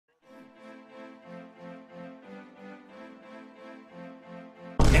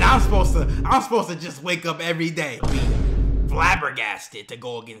I'm supposed to just wake up every day. Be flabbergasted to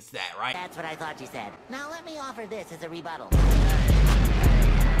go against that, right? That's what I thought you said. Now let me offer this as a rebuttal.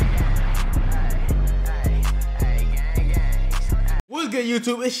 What's good,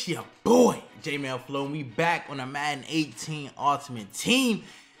 YouTube? It's your boy Jmellflo, and we back on a Madden 18 Ultimate Team.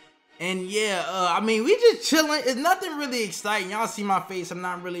 And yeah, I mean, we just chilling. It's nothing really exciting. Y'all see my face. I'm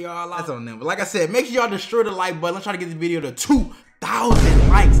not really all eyes on them. But like I said, make sure y'all destroy the like button. Let's try to get this video to 2,000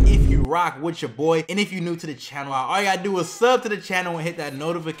 likes if you rock with your boy. And if you're new to the channel, all you gotta do is sub to the channel and hit that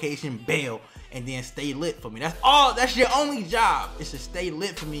notification bell. And then stay lit for me. That's all. That's your only job. Is to stay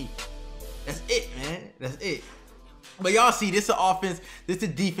lit for me. That's it, man. That's it. But y'all see, this is offense. This is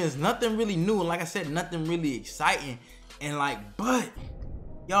defense. Nothing really new. And like I said, nothing really exciting. And like, but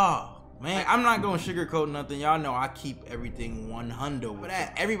y'all, man, I'm not gonna sugarcoat nothing. Y'all know I keep everything 100. But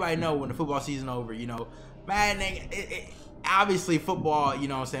that, everybody know when the football season over, you know, Madden, obviously football, you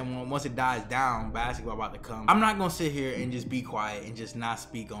know what I'm saying, once it dies down, basketball about to come. I'm not gonna sit here and just be quiet and just not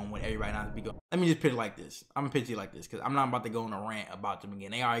speak on what everybody not speak on. Let me just pit it like this. I'm gonna pit it like this because I'm not about to go on a rant about them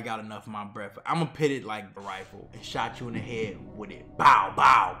again. They already got enough of my breath. I'm gonna pit it like the rifle and shot you in the head with it. Bow,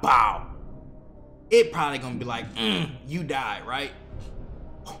 bow, bow. It probably gonna be like, you died, right?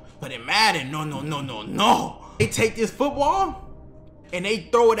 But in Madden, no. They take this football and they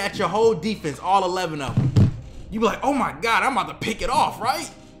throw it at your whole defense, all 11 of them. You be like, oh my God, I'm about to pick it off, right?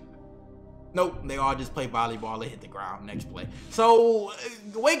 Nope, they all just play volleyball, they hit the ground, next play. So,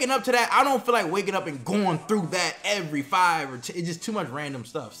 waking up to that, I don't feel like waking up and going through that every 5 or 10, it's just too much random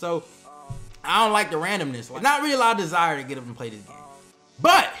stuff. So, I don't like the randomness. Like, not really a lot of desire to get up and play this game.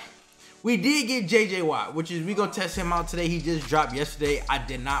 But, we did get JJ Watt, which is, we gonna test him out today. He just dropped yesterday. I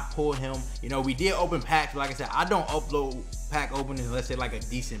did not pull him. You know, we did open packs, but like I said, I don't upload pack openings unless it's like a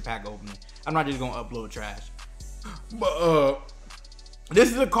decent pack opening. I'm not just gonna upload trash. But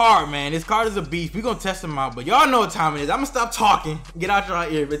this is a card, man. This card is a beast. We're gonna test him out, but y'all know what time it is. I'm gonna stop talking, get out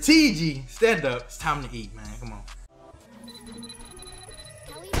your ear. But TG, stand up. It's time to eat, man. Come on.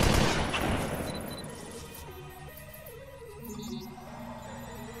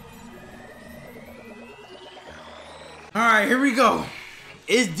 All right, here we go.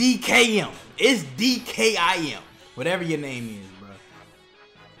 It's DKM. It's DKIM. Whatever your name is.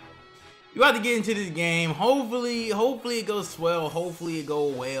 You about to get into this game. Hopefully it goes swell. Hopefully it go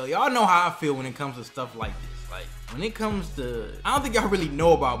well. Y'all know how I feel when it comes to stuff like this. Like, when it comes to, I don't think y'all really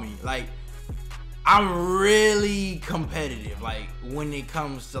know about me. Like, I'm really competitive. Like, when it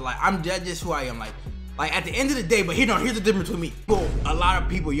comes to, like, that's just who I am. Like at the end of the day, but here's the difference between me. Bro, a lot of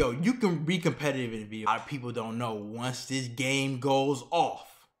people, yo, you can be competitive in a video. A lot of people don't know. Once this game goes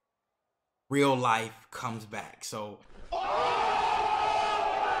off, real life comes back. So,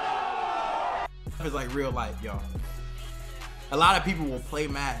 it's like real life, y'all. A lot of people will play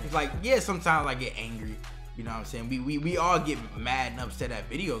Madden. It's like, yeah, sometimes I get angry. You know what I'm saying? We all get mad and upset at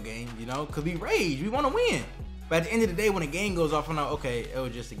video games, you know, because we rage. We want to win. But at the end of the day, when a game goes off, I'm like, okay, it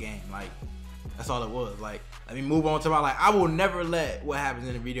was just a game. Like, that's all it was. Like, let me move on to my life. I will never let what happens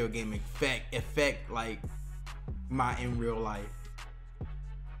in a video game affect like my in real life.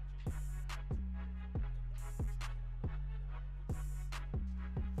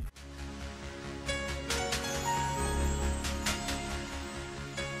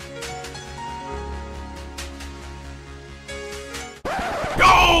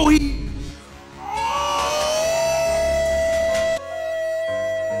 Oh,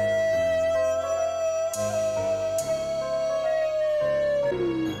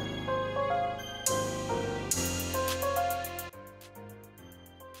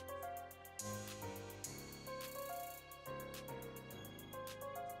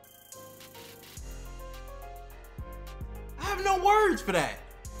 I have no words for that.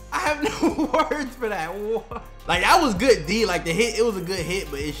 I have no words for that. What? Like, that was good, D. Like, the hit, it was a good hit,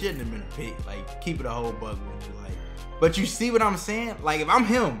 but it shouldn't have been a pick. Like, keep it a whole bug with you. Like, but you see what I'm saying? Like, if I'm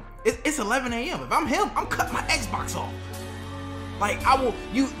him, it's 11 a.m. If I'm him, I'm cutting my Xbox off. Like, I will,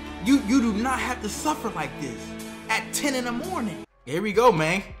 you do not have to suffer like this at 10 in the morning. Here we go,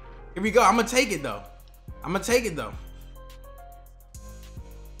 man. Here we go. I'm gonna take it though.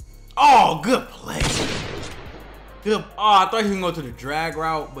 Oh, good play. Good. Oh, I thought he was gonna go to the drag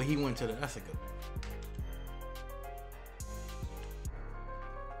route, but he went to the, that's a good.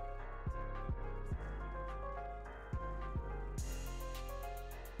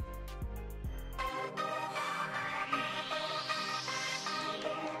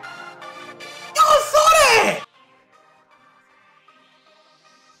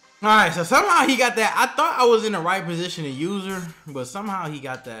 All right, so somehow he got that. I thought I was in the right position to use her, but somehow he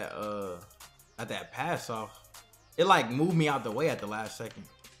got that pass off. It like moved me out the way at the last second.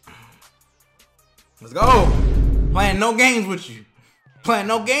 Let's go. Playing no games with you. Playing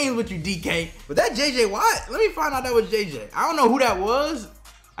no games with you, DK. But that JJ Watt, let me find out that was JJ. I don't know who that was.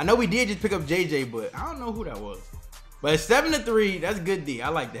 I know we did just pick up JJ, but I don't know who that was. But it's 7-3. That's good D. I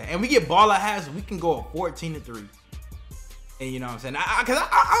like that. And we get baller hats, so we can go up 14-3. And you know what I'm saying? Cause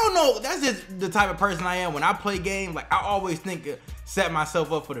I don't know. That's just the type of person I am. When I play games, like I always think set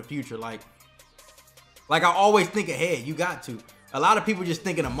myself up for the future. Like I always think ahead. You got to. A lot of people just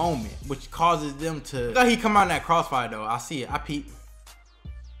think in a moment, which causes them to. Look how he come out in that crossfire though. I see it. I peep.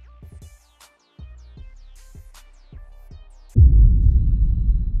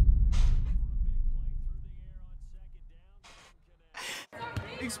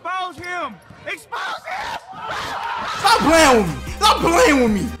 Expose him! Expose him! Stop playing with me! Stop playing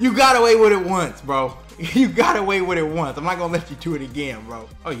with me! You got away with it once, bro. You got away with it once. I'm not gonna let you do it again, bro.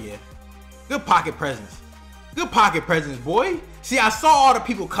 Oh yeah. Good pocket presence. Good pocket presence, boy. See, I saw all the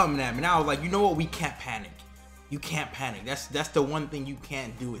people coming at me, and I was like, you know what? We can't panic. You can't panic. That's the one thing you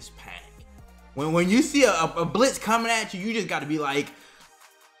can't do is panic. When you see a blitz coming at you, you just gotta be like,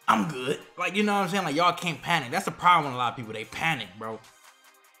 I'm good. Like, you know what I'm saying? Like, y'all can't panic. That's the problem with a lot of people. They panic, bro.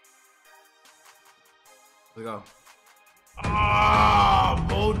 Let's go. Oh,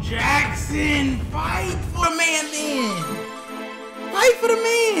 Bo Jackson. Fight for the man then. Fight for the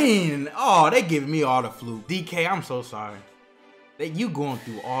man. Oh, they giving me all the fluke. DK, I'm so sorry. That you going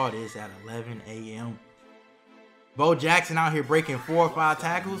through all this at 11 a.m. Bo Jackson out here breaking 4 or 5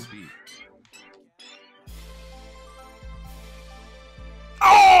 tackles.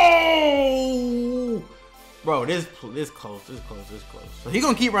 Oh! Bro, this close. So he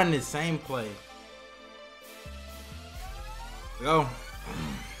gonna keep running the same play. Go.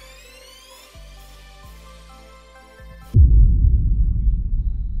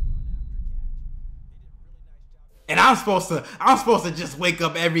 And I'm supposed to just wake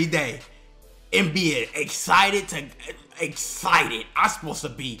up every day and be excited. I'm supposed to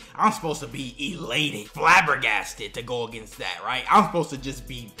be elated, flabbergasted to go against that, right? I'm supposed to just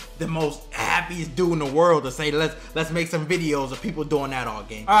be the most happiest dude in the world to say let's make some videos of people doing that all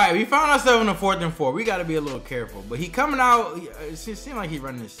game. All right, we found ourselves in a 4th and 4. We got to be a little careful, but he coming out. It seems like he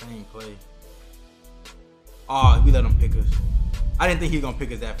running the same play. Oh, we let him pick us. I didn't think he was gonna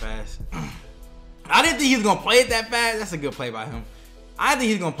pick us that fast. I didn't think he was gonna play it that fast. That's a good play by him. I didn't think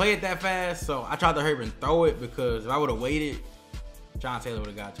he was gonna play it that fast, so I tried to hurry and throw it because if I would have waited, John Taylor would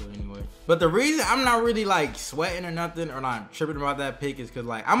have got to it anyway. But the reason I'm not really like sweating or nothing or not tripping about that pick is because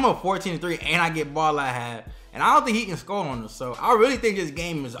like I'm a 14-3 and I get ball I have, and I don't think he can score on us. So I really think this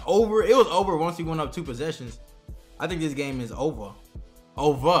game is over. It was over once he went up 2 possessions. I think this game is over.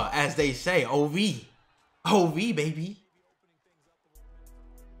 Over, as they say. OV. OV, baby.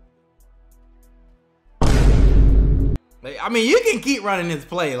 Like, I mean, you can keep running this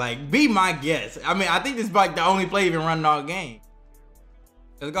play. Like, be my guest. I mean, I think this is like the only play you've been running all game.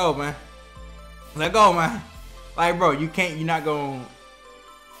 Let's go, man. Let's go, man. Like, bro, you're not going.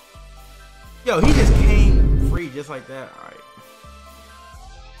 Yo, he just came free just like that. All right.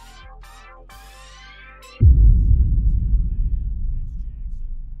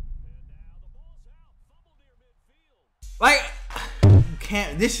 Like, you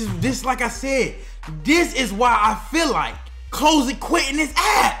can't. This like I said. This is why I feel like closing quitting this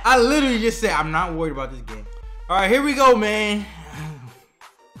app. I literally just said I'm not worried about this game. All right, here we go, man.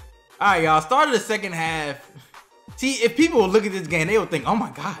 All right, y'all. Started the second half. See, if people look at this game, they would think, "Oh my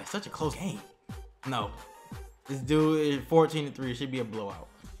God, it's such a close game." No, this dude is 14-3. It should be a blowout.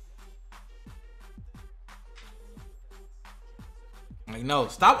 Like, no,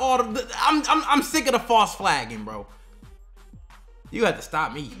 stop all the. I'm sick of the false flagging, bro. You have to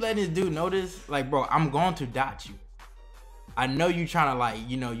stop me. Letting this dude know this, like, bro, I'm going to dot you. I know you trying to, like,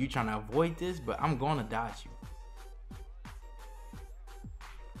 you know, you trying to avoid this, but I'm going to dot you.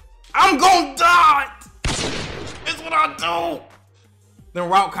 I'm going to dot! It's what I do! The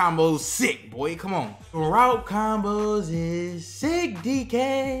route combos sick, boy. Come on. Route combos is sick,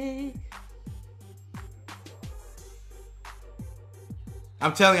 DK.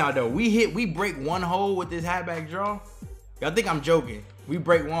 I'm telling y'all, though, we break one hole with this halfback draw. Y'all think I'm joking? We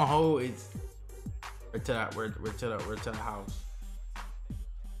break one hole, it's we're to the house.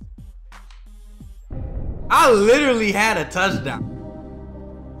 I literally had a touchdown.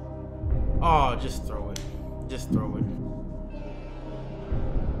 Oh, just throw it. Just throw it.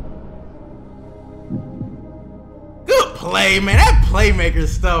 Good play, man. That playmaker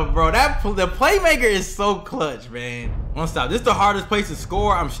stuff, bro. The playmaker is so clutch, man. Don't stop. This is the hardest place to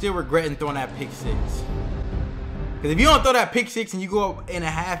score. I'm still regretting throwing that pick 6. Because if you don't throw that pick 6 and you go up in a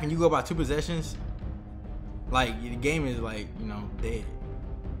half and you go about 2 possessions, like, the game is, like, you know, dead.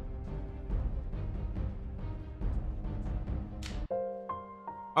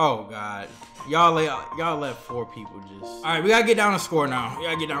 Oh God, y'all let 4 people just. All right, we gotta get down to score now. We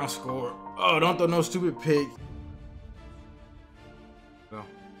gotta get down to score. Oh, don't throw no stupid pick. Go.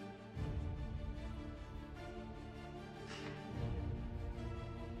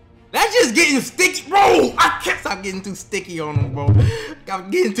 That's just getting sticky, bro. I can't stop getting too sticky on them, bro. I'm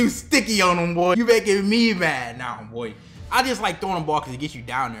getting too sticky on them, boy. You making me mad now, boy. I just like throwing the ball because it gets you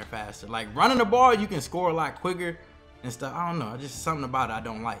down there faster. Like running the ball, you can score a lot quicker and stuff. I don't know. Just something about it I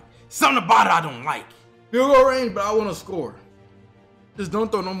don't like. Something about it I don't like. Field goal range, but I want to score. Just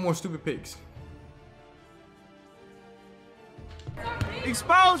don't throw no more stupid picks.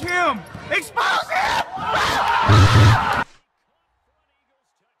 Expose him! Expose him!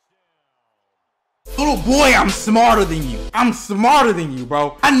 Little boy, I'm smarter than you. I'm smarter than you,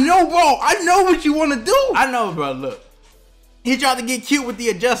 bro. I know, bro. I know what you want to do. I know, bro. Look. He tried to get cute with the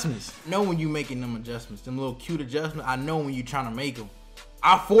adjustments. I know when you making them adjustments, them little cute adjustments. I know when you trying to make them.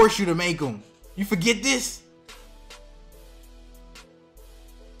 I force you to make them. You forget this?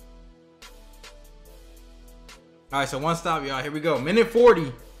 All right, so one stop, y'all. Here we go. Minute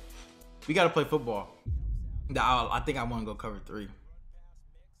 40. We got to play football. I think I want to go cover 3.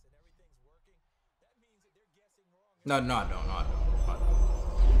 No, I don't. No, I don't.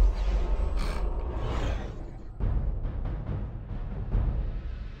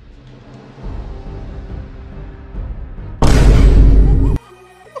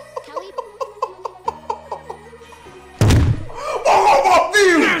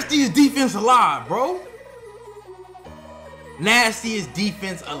 Nastiest defense alive, bro. Nastiest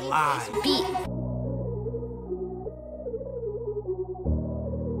defense alive.